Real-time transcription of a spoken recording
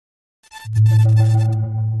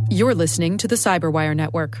You're listening to the Cyberwire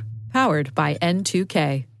Network, powered by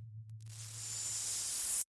N2K.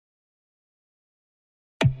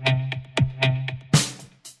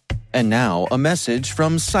 And now, a message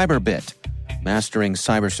from Cyberbit. Mastering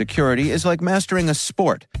cybersecurity is like mastering a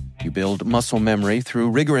sport. You build muscle memory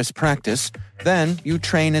through rigorous practice, then you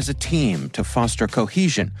train as a team to foster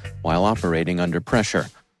cohesion while operating under pressure.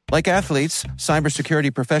 Like athletes,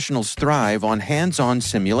 cybersecurity professionals thrive on hands-on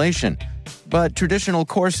simulation. But traditional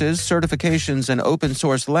courses, certifications, and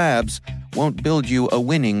open-source labs won't build you a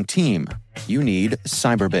winning team. You need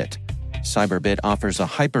Cyberbit. Cyberbit offers a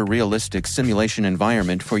hyper-realistic simulation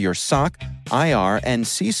environment for your SOC, IR, and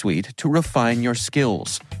C-suite to refine your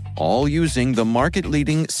skills, all using the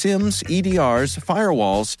market-leading SIMs, EDRs,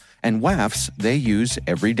 firewalls, and WAFs they use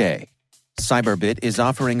every day. Cyberbit is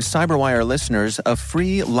offering Cyberwire listeners a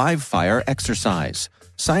free live-fire exercise.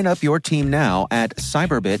 Sign up your team now at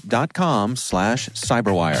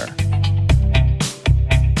cyberbit.com/cyberwire.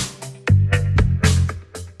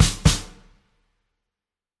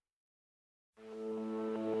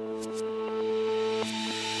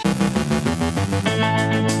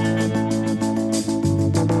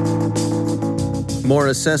 More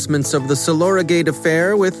assessments of the Soloragate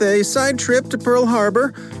affair with a side trip to Pearl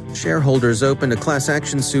Harbor. Shareholders opened a class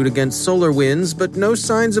action suit against SolarWinds, but no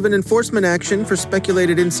signs of an enforcement action for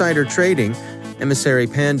speculated insider trading. Emissary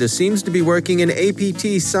Panda seems to be working an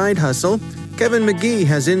APT side hustle. Kevin McGee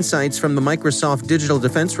has insights from the Microsoft Digital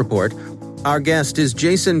Defense Report. Our guest is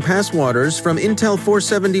Jason Passwaters from Intel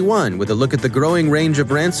 471 with a look at the growing range of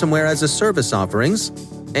ransomware as a service offerings.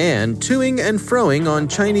 And toing and froing on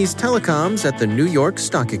Chinese telecoms at the New York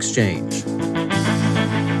Stock Exchange.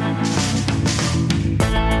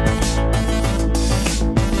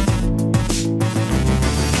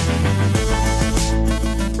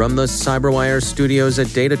 From the Cyberwire studios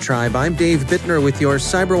at Data Tribe, I'm Dave Bittner with your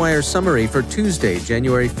Cyberwire summary for Tuesday,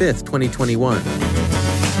 January 5th, 2021.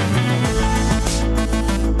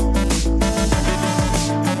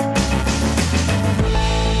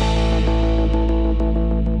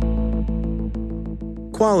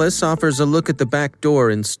 Qualys offers a look at the back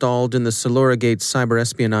door installed in the Soloragate cyber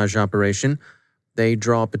espionage operation. They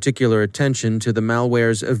draw particular attention to the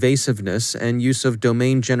malware's evasiveness and use of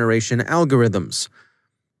domain generation algorithms.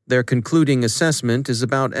 Their concluding assessment is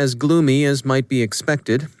about as gloomy as might be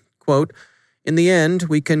expected. Quote, "In the end,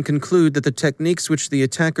 we can conclude that the techniques which the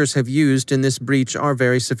attackers have used in this breach are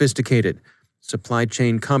very sophisticated. Supply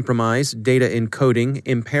chain compromise, data encoding,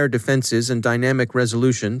 impaired defenses, and dynamic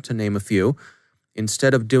resolution, to name a few.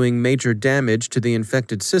 Instead of doing major damage to the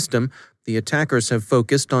infected system, the attackers have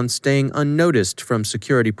focused on staying unnoticed from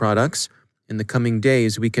security products. In the coming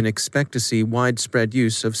days, we can expect to see widespread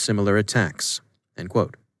use of similar attacks." End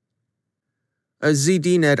quote. A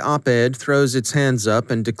ZDNet op-ed throws its hands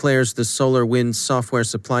up and declares the SolarWinds software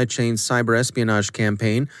supply chain cyber espionage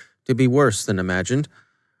campaign to be worse than imagined.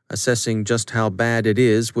 Assessing just how bad it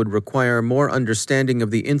is would require more understanding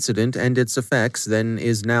of the incident and its effects than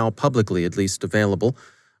is now publicly at least available,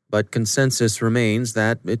 but consensus remains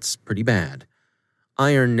that it's pretty bad.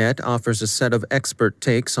 IronNet offers a set of expert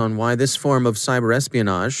takes on why this form of cyber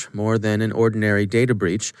espionage, more than an ordinary data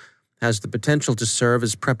breach, has the potential to serve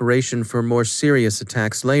as preparation for more serious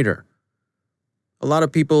attacks later. A lot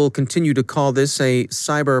of people continue to call this a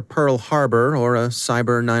cyber Pearl Harbor or a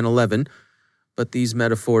cyber 9/11, but these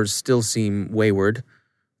metaphors still seem wayward.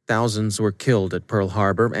 Thousands were killed at Pearl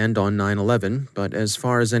Harbor and on 9/11, but as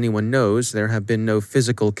far as anyone knows, there have been no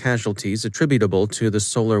physical casualties attributable to the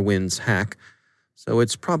SolarWinds hack, so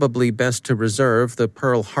it's probably best to reserve the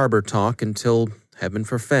Pearl Harbor talk until, heaven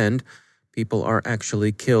forfend, people are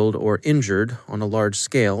actually killed or injured on a large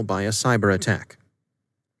scale by a cyber attack.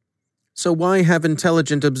 So why have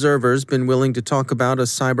intelligent observers been willing to talk about a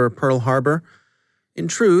cyber Pearl Harbor? In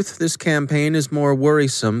truth, this campaign is more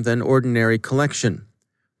worrisome than ordinary collection.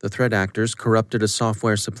 The threat actors corrupted a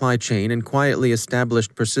software supply chain and quietly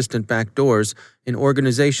established persistent backdoors in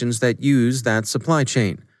organizations that use that supply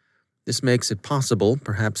chain. This makes it possible,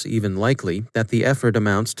 perhaps even likely, that the effort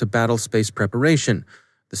amounts to battlespace preparation,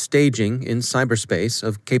 the staging in cyberspace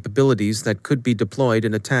of capabilities that could be deployed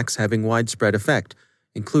in attacks having widespread effect,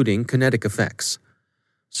 including kinetic effects.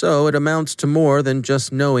 So it amounts to more than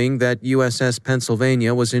just knowing that USS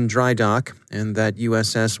Pennsylvania was in dry dock and that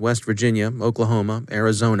USS West Virginia, Oklahoma,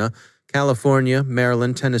 Arizona, California,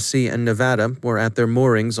 Maryland, Tennessee, and Nevada were at their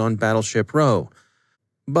moorings on Battleship Row.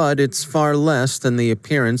 But it's far less than the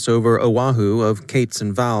appearance over Oahu of Kates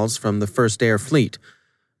and Vals from the First Air Fleet.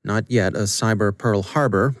 Not yet a cyber Pearl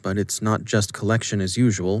Harbor, but it's not just collection as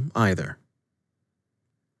usual either.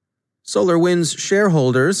 SolarWinds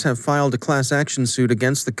shareholders have filed a class action suit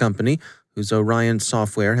against the company, whose Orion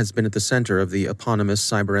software has been at the center of the eponymous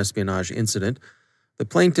cyber espionage incident. The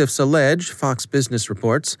plaintiffs allege, Fox Business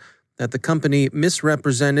reports, that the company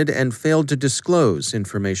misrepresented and failed to disclose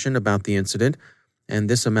information about the incident, and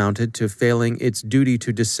this amounted to failing its duty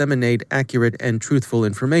to disseminate accurate and truthful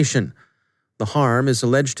information. The harm is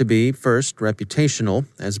alleged to be, first, reputational,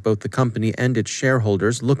 as both the company and its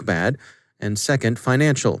shareholders look bad, and second,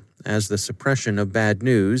 financial, as the suppression of bad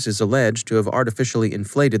news is alleged to have artificially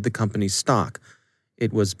inflated the company's stock.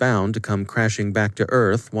 It was bound to come crashing back to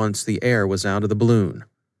earth once the air was out of the balloon.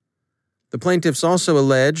 The plaintiffs also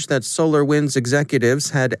allege that SolarWinds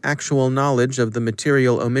executives had actual knowledge of the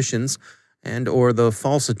material omissions and/or the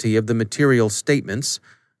falsity of the material statements,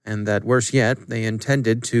 and that, worse yet, they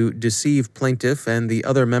intended to deceive plaintiff and the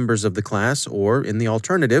other members of the class, or, in the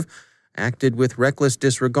alternative, acted with reckless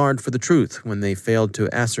disregard for the truth when they failed to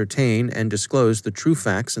ascertain and disclose the true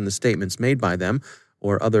facts in the statements made by them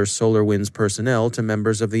or other SolarWinds personnel to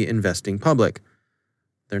members of the investing public.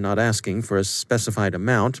 They're not asking for a specified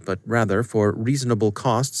amount, but rather for reasonable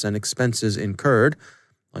costs and expenses incurred,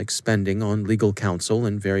 like spending on legal counsel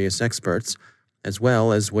and various experts, as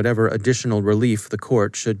well as whatever additional relief the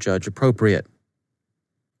court should judge appropriate.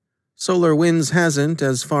 SolarWinds hasn't,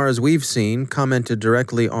 as far as we've seen, commented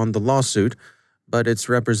directly on the lawsuit, but its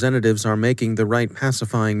representatives are making the right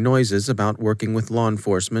pacifying noises about working with law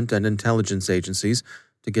enforcement and intelligence agencies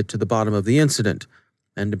to get to the bottom of the incident,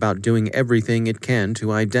 and about doing everything it can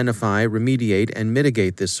to identify, remediate, and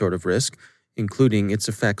mitigate this sort of risk, including its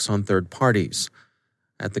effects on third parties.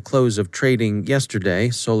 At the close of trading yesterday,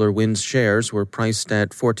 SolarWinds shares were priced at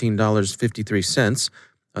 $14.53,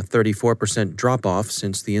 a 34% drop-off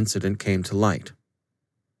since the incident came to light.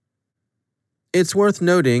 It's worth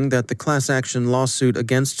noting that the class action lawsuit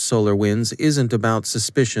against SolarWinds isn't about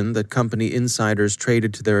suspicion that company insiders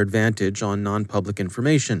traded to their advantage on non-public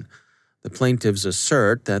information. The plaintiffs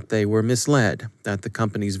assert that they were misled, that the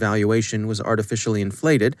company's valuation was artificially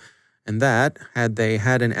inflated, and that, had they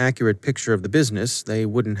had an accurate picture of the business, they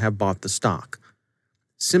wouldn't have bought the stock.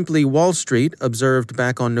 Simply Wall Street observed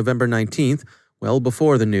back on November 19th, well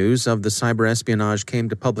before the news of the cyber espionage came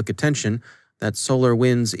to public attention, that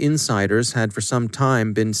SolarWinds insiders had for some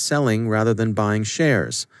time been selling rather than buying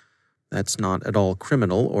shares. That's not at all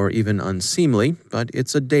criminal or even unseemly, but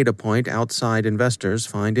it's a data point outside investors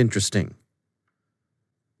find interesting.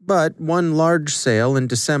 But one large sale in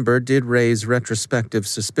December did raise retrospective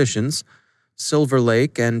suspicions. Silver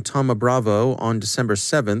Lake and Thoma Bravo on December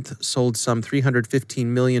 7th sold some $315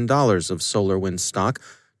 million of SolarWinds stock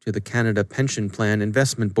to the Canada Pension Plan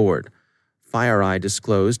Investment Board. FireEye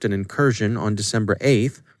disclosed an incursion on December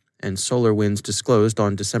 8th, and SolarWinds disclosed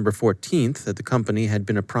on December 14th that the company had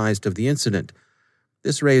been apprised of the incident.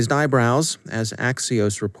 This raised eyebrows, as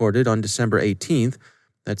Axios reported on December 18th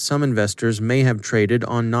that some investors may have traded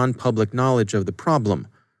on non-public knowledge of the problem.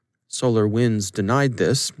 SolarWinds denied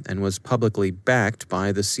this and was publicly backed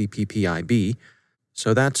by the CPPIB,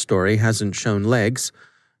 so that story hasn't shown legs,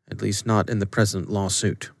 at least not in the present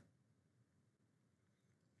lawsuit.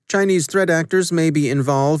 Chinese threat actors may be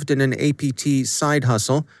involved in an APT side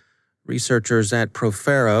hustle. Researchers at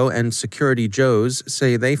Profero and Security Joe's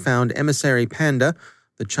say they found Emissary Panda,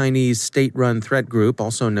 the Chinese state-run threat group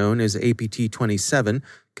also known as APT-27,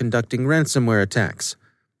 conducting ransomware attacks.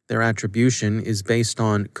 Their attribution is based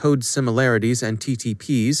on code similarities and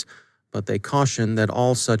TTPs, but they caution that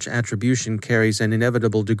all such attribution carries an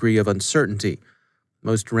inevitable degree of uncertainty.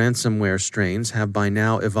 Most ransomware strains have by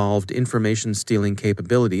now evolved information-stealing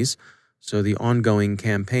capabilities, so the ongoing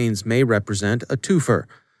campaigns may represent a twofer,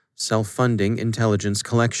 self-funding intelligence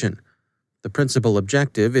collection. The principal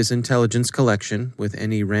objective is intelligence collection, with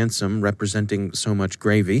any ransom representing so much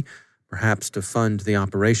gravy, perhaps to fund the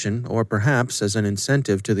operation, or perhaps as an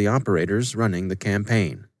incentive to the operators running the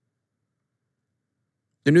campaign.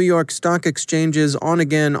 The New York Stock Exchange's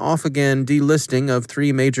on-again, off-again delisting of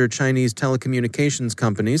 3 major Chinese telecommunications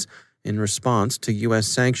companies in response to U.S.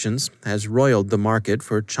 sanctions has roiled the market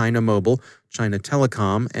for China Mobile, China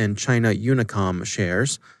Telecom, and China Unicom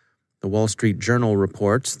shares. The Wall Street Journal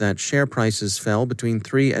reports that share prices fell between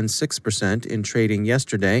 3% and 6% in trading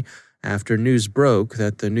yesterday after news broke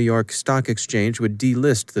that the New York Stock Exchange would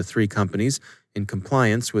delist the 3 companies in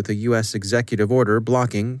compliance with a U.S. executive order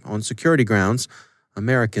blocking, on security grounds,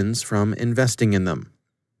 Americans from investing in them.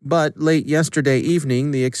 But late yesterday evening,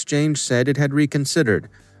 the exchange said it had reconsidered,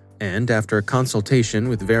 and after consultation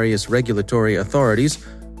with various regulatory authorities,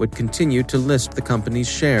 would continue to list the company's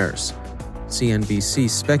shares. CNBC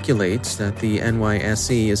speculates that the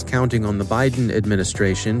NYSE is counting on the Biden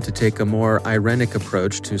administration to take a more Irenic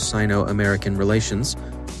approach to Sino-American relations,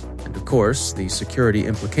 and of course, the security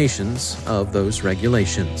implications of those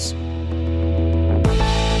regulations.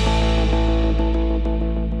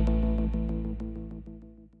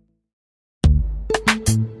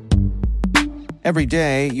 Every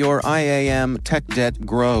day, your IAM tech debt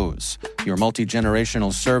grows. Your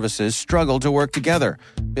multi-generational services struggle to work together.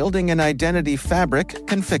 Building an identity fabric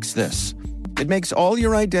can fix this. It makes all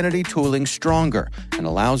your identity tooling stronger and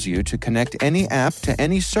allows you to connect any app to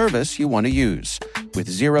any service you want to use, with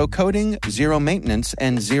zero coding, zero maintenance,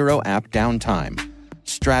 and zero app downtime.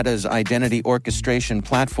 Strata's identity orchestration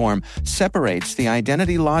platform separates the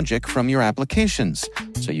identity logic from your applications,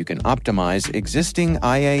 so you can optimize existing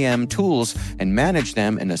IAM tools and manage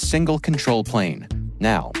them in a single control plane.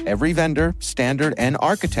 Now, every vendor, standard, and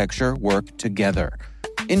architecture work together.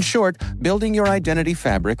 In short, building your identity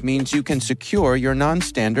fabric means you can secure your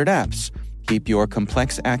non-standard apps, keep your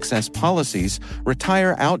complex access policies,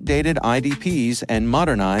 retire outdated IDPs, and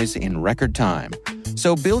modernize in record time.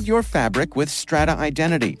 So build your fabric with Strata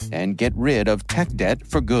Identity and get rid of tech debt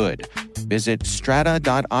for good. Visit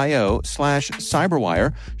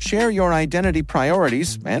strata.io/cyberwire, share your identity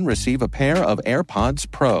priorities, and receive a pair of AirPods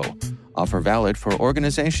Pro. Offer valid for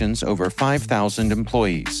organizations over 5,000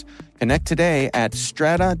 employees. Connect today at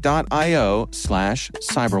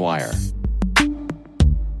strata.io/cyberwire.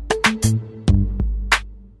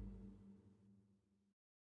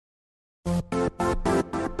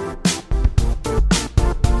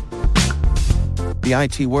 The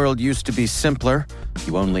IT world used to be simpler.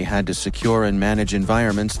 You only had to secure and manage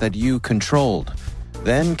environments that you controlled.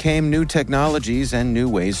 Then came new technologies and new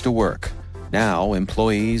ways to work. Now,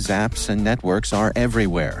 employees, apps, and networks are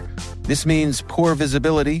everywhere. This means poor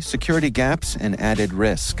visibility, security gaps, and added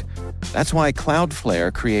risk. That's why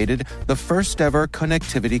Cloudflare created the first-ever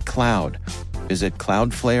connectivity cloud. Visit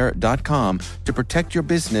cloudflare.com to protect your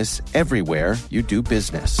business everywhere you do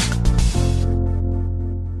business.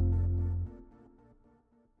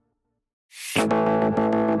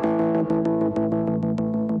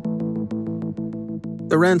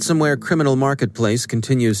 The ransomware criminal marketplace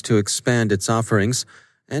continues to expand its offerings,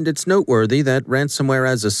 and it's noteworthy that ransomware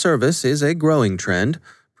as a service is a growing trend,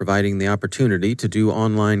 providing the opportunity to do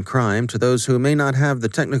online crime to those who may not have the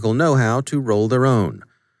technical know-how to roll their own.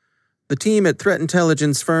 The team at threat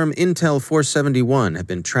intelligence firm Intel 471 have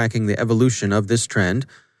been tracking the evolution of this trend.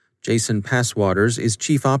 Jason Passwaters is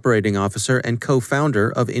Chief Operating Officer and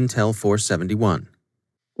co-founder of Intel 471.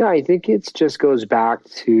 Yeah, I think it just goes back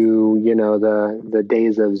to, the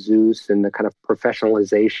days of Zeus and the kind of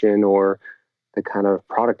professionalization or the kind of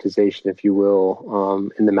productization, if you will,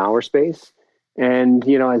 in the malware space. And,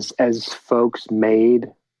 as folks made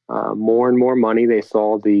more and more money, they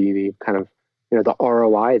saw the kind of, the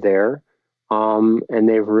ROI there. And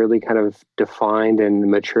they've really kind of defined and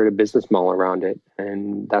matured a business model around it.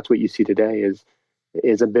 And that's what you see today is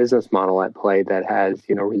a business model at play that has,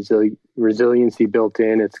 resiliency built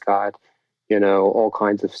in. It's got, all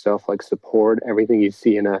kinds of stuff like support, everything you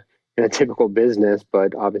see in a typical business,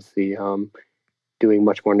 but obviously doing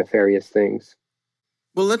much more nefarious things.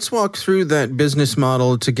 Well, let's walk through that business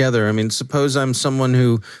model together. I mean, suppose I'm someone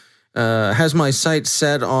who has my sights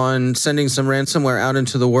set on sending some ransomware out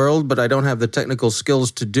into the world, but I don't have the technical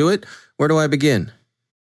skills to do it. Where do I begin?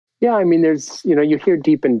 Yeah, I mean, there's, you hear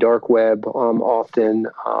deep and dark web often.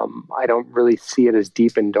 I don't really see it as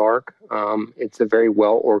deep and dark. It's a very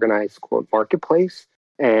well-organized, quote, marketplace.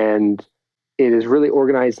 And it is really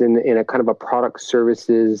organized in a kind of a product,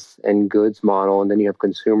 services, and goods model. And then you have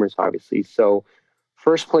consumers, obviously. So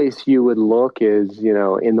first place you would look is,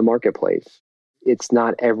 in the marketplace. It's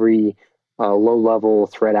not every low-level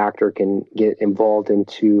threat actor can get involved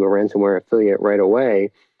into a ransomware affiliate right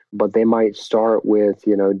away. But they might start with,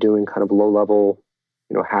 doing kind of low-level,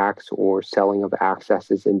 hacks or selling of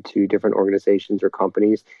accesses into different organizations or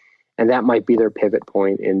companies. And that might be their pivot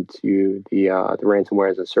point into the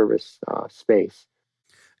ransomware as a service space.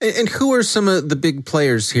 And who are some of the big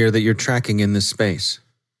players here that you're tracking in this space?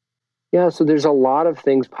 Yeah, so there's a lot of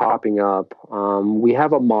things popping up. We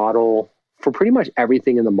have a model for pretty much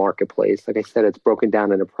everything in the marketplace. Like I said, it's broken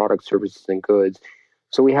down into product, services, and goods.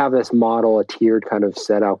 So we have this model, a tiered kind of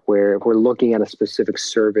setup where if we're looking at a specific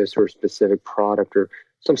service or a specific product or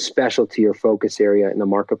some specialty or focus area in the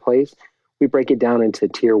marketplace, we break it down into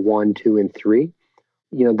tier 1, 2, and 3.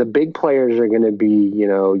 The big players are going to be,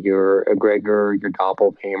 your Egregor, your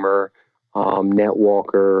Doppelganger,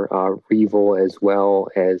 NetWalker, Revel, as well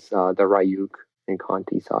as the Ryuk and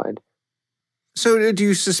Conti side. So do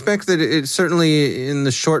you suspect that it's certainly in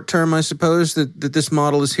the short term, I suppose, that this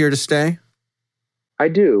model is here to stay? I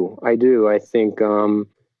do. I think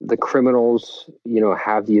the criminals,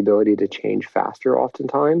 have the ability to change faster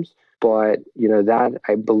oftentimes. But, that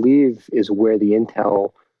I believe is where the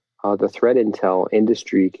the threat intel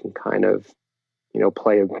industry can kind of,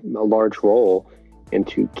 play a large role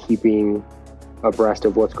into keeping abreast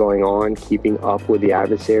of what's going on, keeping up with the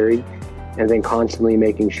adversary, and then constantly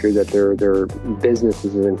making sure that their business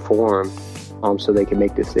is informed so they can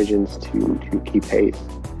make decisions to keep pace.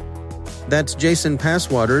 That's Jason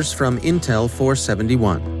Passwaters from Intel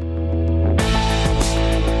 471.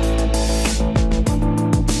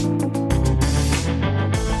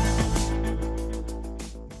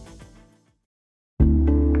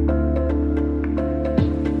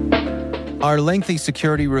 Are lengthy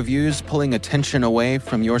security reviews pulling attention away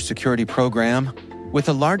from your security program? With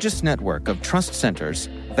the largest network of trust centers,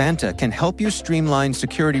 Vanta can help you streamline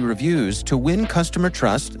security reviews to win customer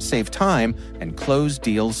trust, save time, and close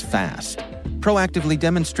deals fast. Proactively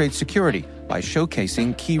demonstrate security by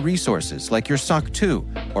showcasing key resources like your SOC 2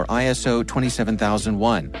 or ISO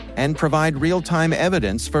 27001 and provide real-time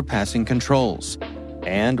evidence for passing controls.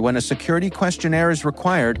 And when a security questionnaire is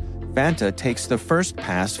required, Vanta takes the first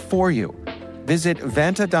pass for you. Visit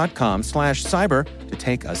vanta.com/cyber to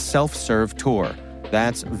take a self-serve tour.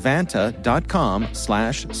 That's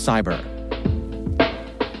vanta.com/cyber.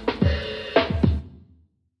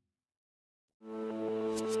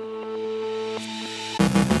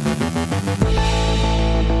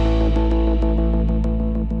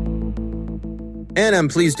 And I'm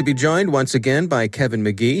pleased to be joined once again by Kevin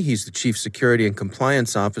McGee. He's the Chief Security and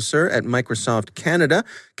Compliance Officer at Microsoft Canada.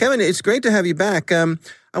 Kevin, it's great to have you back.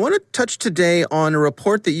 I want to touch today on a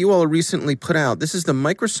report that you all recently put out. This is the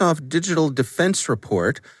Microsoft Digital Defense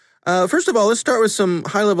Report. First of all, let's start with some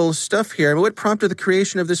high-level stuff here. What prompted the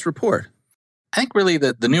creation of this report? I think really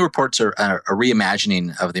the new reports are a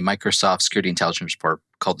reimagining of the Microsoft Security Intelligence Report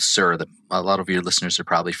called SIR that a lot of your listeners are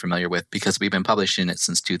probably familiar with because we've been publishing it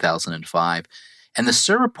since 2005. And the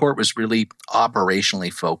SIR report was really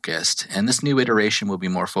operationally focused. And this new iteration will be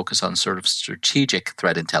more focused on sort of strategic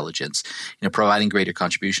threat intelligence, providing greater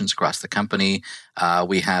contributions across the company.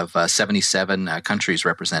 We have 77 countries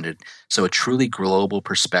represented. So a truly global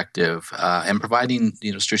perspective and providing,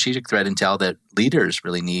 strategic threat intel that leaders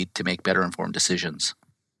really need to make better informed decisions.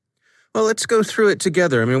 Well, let's go through it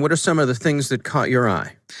together. What are some of the things that caught your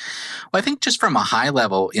eye? Well, I think just from a high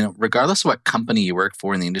level, regardless of what company you work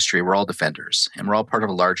for in the industry, we're all defenders and we're all part of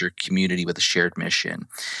a larger community with a shared mission.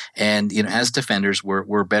 And, as defenders,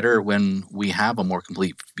 we're better when we have a more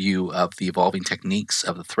complete view of the evolving techniques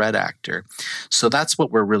of the threat actor. So that's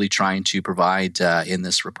what we're really trying to provide in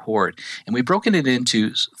this report. And we've broken it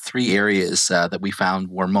into three areas that we found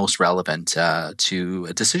were most relevant to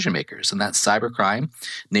decision makers. And that's cybercrime,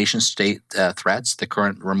 nation-state threats, the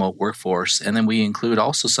current remote workforce, and then we include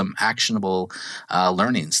also some actionable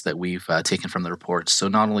learnings that we've taken from the report. So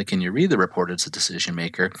not only can you read the report as a decision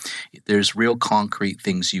maker, there's real concrete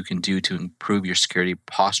things you can do to improve your security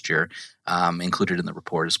posture included in the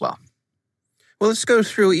report as well. Well, let's go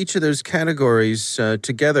through each of those categories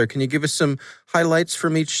together. Can you give us some highlights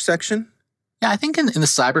from each section? Yeah, I think in the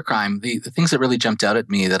cybercrime, the things that really jumped out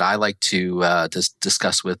at me that I like to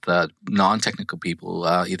discuss with non-technical people,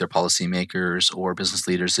 either policymakers or business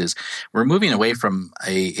leaders, is we're moving away from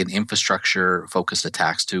an infrastructure-focused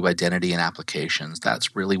attacks to identity and applications.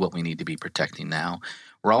 That's really what we need to be protecting now.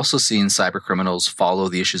 We're also seeing cybercriminals follow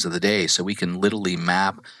the issues of the day, so we can literally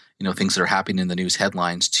map things that are happening in the news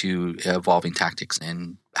headlines to evolving tactics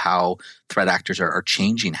and how threat actors are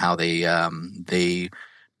changing how they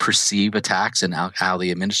perceive attacks and how they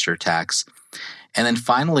administer attacks. And then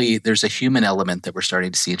finally, there's a human element that we're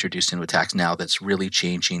starting to see introduced into attacks now that's really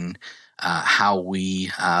changing how we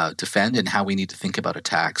defend and how we need to think about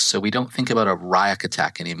attacks. So we don't think about a RIAC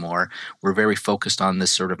attack anymore. We're very focused on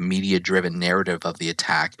this sort of media-driven narrative of the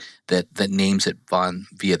attack that names it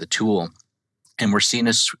via the tool. And we're seeing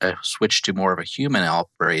a switch to more of a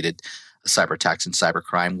human-operated cyber attacks and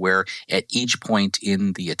cybercrime, where at each point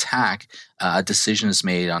in the attack, a decision is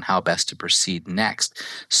made on how best to proceed next.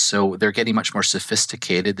 So they're getting much more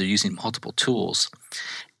sophisticated. They're using multiple tools.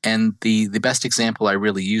 And the best example I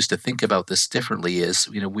really use to think about this differently is,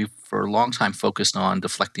 we've for a long time focused on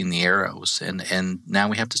deflecting the arrows, and now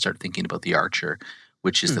we have to start thinking about the archer,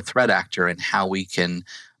 which is the threat actor, and how we can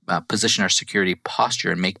position our security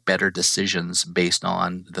posture and make better decisions based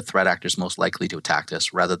on the threat actors most likely to attack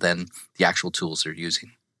us rather than the actual tools they're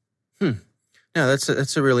using. Yeah,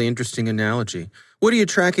 that's a really interesting analogy. What are you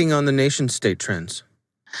tracking on the nation-state trends?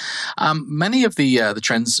 Many of the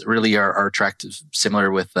trends really are tracked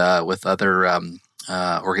similar with other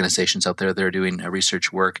organizations out there that are doing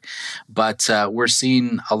research work, but we're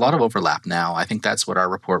seeing a lot of overlap now. I think that's what our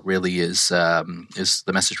report really is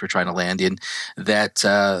the message we're trying to land in, that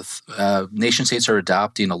nation states are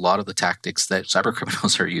adopting a lot of the tactics that cyber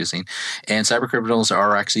criminals are using, and cyber criminals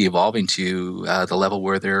are actually evolving to the level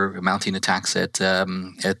where they're mounting attacks at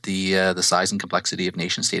the size and complexity of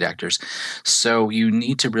nation state actors. So you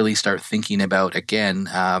need to really start thinking about, again,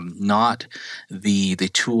 not the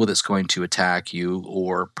tool that's going to attack you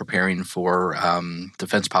or preparing for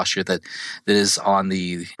defense posture that is on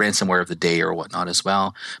the ransomware of the day or whatnot as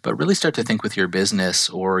well, but really start to think with your business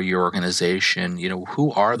or your organization,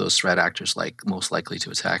 who are those threat actors most likely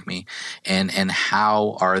to attack me, and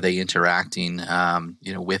how are they interacting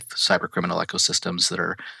with cyber criminal ecosystems that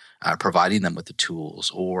are providing them with the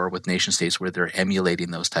tools, or with nation states where they're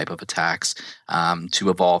emulating those type of attacks to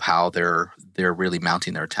evolve how they're really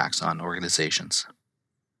mounting their attacks on organizations.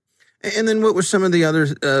 And then what were some of the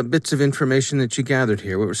other bits of information that you gathered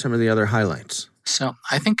here? What were some of the other highlights? So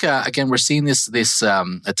I think, again, we're seeing this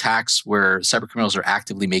attacks where cybercriminals are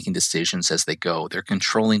actively making decisions as they go. They're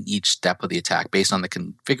controlling each step of the attack based on the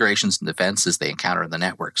configurations and defenses they encounter in the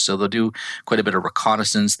network. So they'll do quite a bit of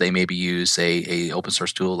reconnaissance. They maybe use a open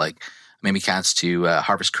source tool like Mimikatz to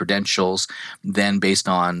harvest credentials. Then based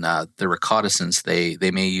on the reconnaissance, they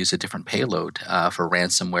may use a different payload for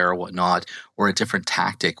ransomware or whatnot, or a different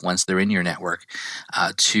tactic once they're in your network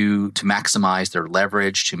to maximize their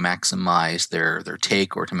leverage, to maximize their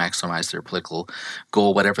take, or to maximize their political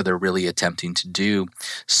goal, whatever they're really attempting to do.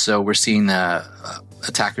 So we're seeing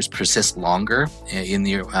attackers persist longer in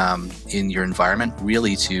your environment,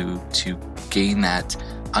 really to gain that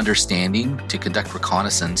understanding, to conduct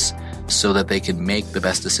reconnaissance, so that they can make the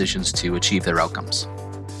best decisions to achieve their outcomes.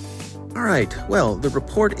 All right. Well, the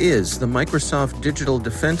report is the Microsoft Digital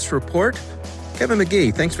Defense Report. Kevin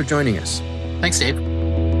McGee, thanks for joining us. Thanks, Dave.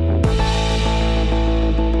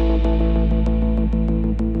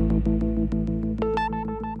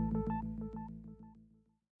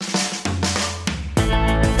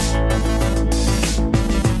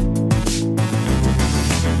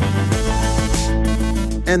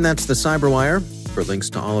 And that's the Cyberwire. For links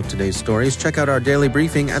to all of today's stories, check out our daily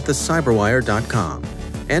briefing at thecyberwire.com.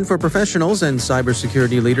 And for professionals and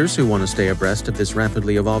cybersecurity leaders who want to stay abreast of this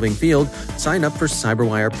rapidly evolving field, sign up for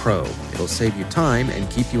CyberWire Pro. It'll save you time and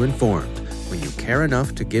keep you informed when you care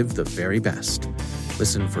enough to give the very best.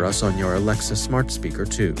 Listen for us on your Alexa smart speaker,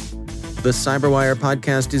 too. The Cyberwire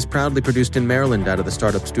podcast is proudly produced in Maryland out of the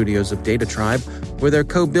startup studios of Data Tribe, where they're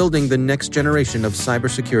co-building the next generation of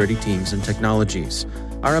cybersecurity teams and technologies.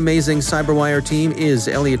 Our amazing Cyberwire team is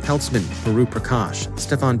Elliot Peltzman, Baru Prakash,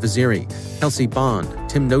 Stefan Vaziri, Kelsey Bond,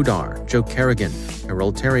 Tim Nodar, Joe Kerrigan,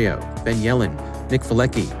 Carol Terrio, Ben Yellen, Nick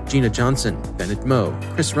Filecki, Gina Johnson, Bennett Moe,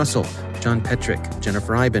 Chris Russell, John Petrick,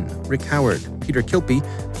 Jennifer Iben, Rick Howard, Peter Kilpie,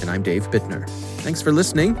 and I'm Dave Bittner. Thanks for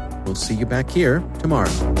listening. We'll see you back here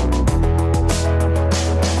tomorrow.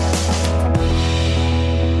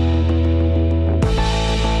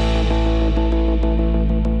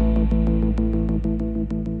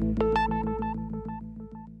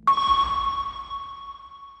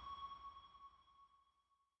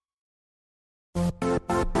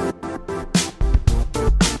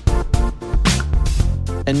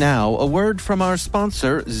 And now, a word from our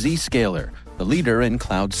sponsor, Zscaler, the leader in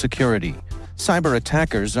cloud security. Cyber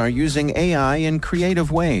attackers are using AI in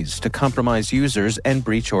creative ways to compromise users and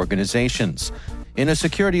breach organizations. In a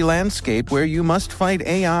security landscape where you must fight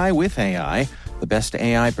AI with AI, the best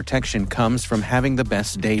AI protection comes from having the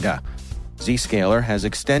best data. Zscaler has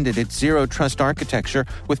extended its zero-trust architecture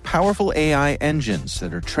with powerful AI engines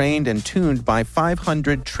that are trained and tuned by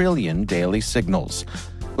 500 trillion daily signals.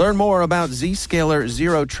 Learn more about Zscaler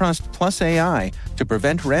Zero Trust Plus AI to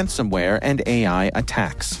prevent ransomware and AI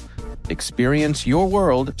attacks. Experience your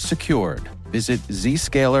world secured. Visit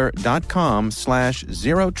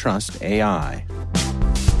zscaler.com/zerotrustai.